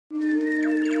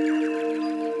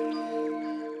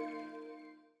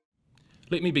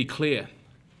Let me be clear.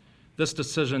 This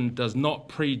decision does not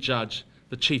prejudge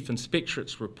the Chief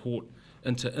Inspectorate's report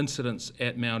into incidents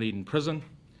at Mount Eden Prison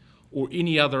or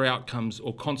any other outcomes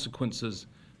or consequences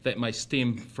that may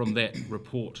stem from that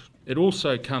report. It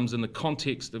also comes in the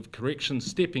context of corrections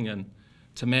stepping in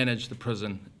to manage the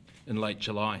prison in late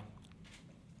July.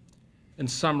 In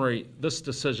summary, this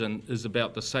decision is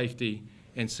about the safety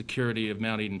and security of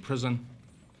Mount Eden Prison.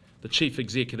 The Chief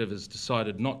Executive has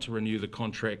decided not to renew the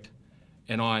contract,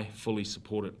 and I fully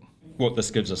support it. What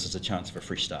this gives us is a chance for a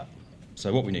fresh start.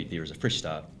 So what we need there is a fresh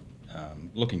start,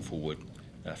 looking forward,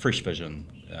 fresh vision,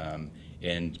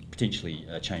 and potentially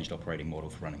a changed operating model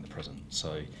for running the prison.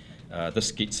 So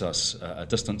this gets us a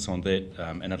distance on that,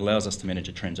 and it allows us to manage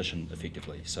a transition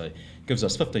effectively. So it gives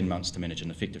us 15 months to manage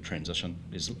an effective transition.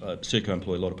 Serco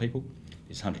employ a lot of people.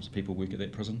 There's hundreds of people work at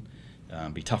that prison. It'll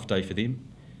be a tough day for them.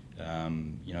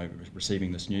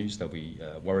 Receiving this news, they'll be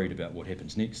worried about what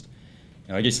happens next.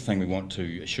 And I guess the thing we want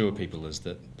to assure people is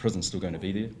that the prison's still going to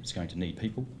be there. It's going to need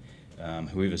people,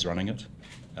 whoever's running it.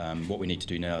 What we need to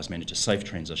do now is manage a safe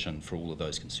transition for all of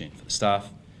those concerned, for the staff,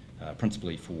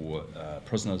 principally for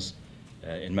prisoners,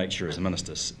 and make sure, as the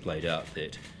Minister laid out,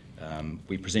 that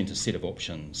we present a set of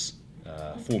options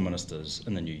for ministers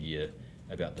in the new year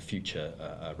about the future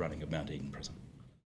running of Mount Eden Prison.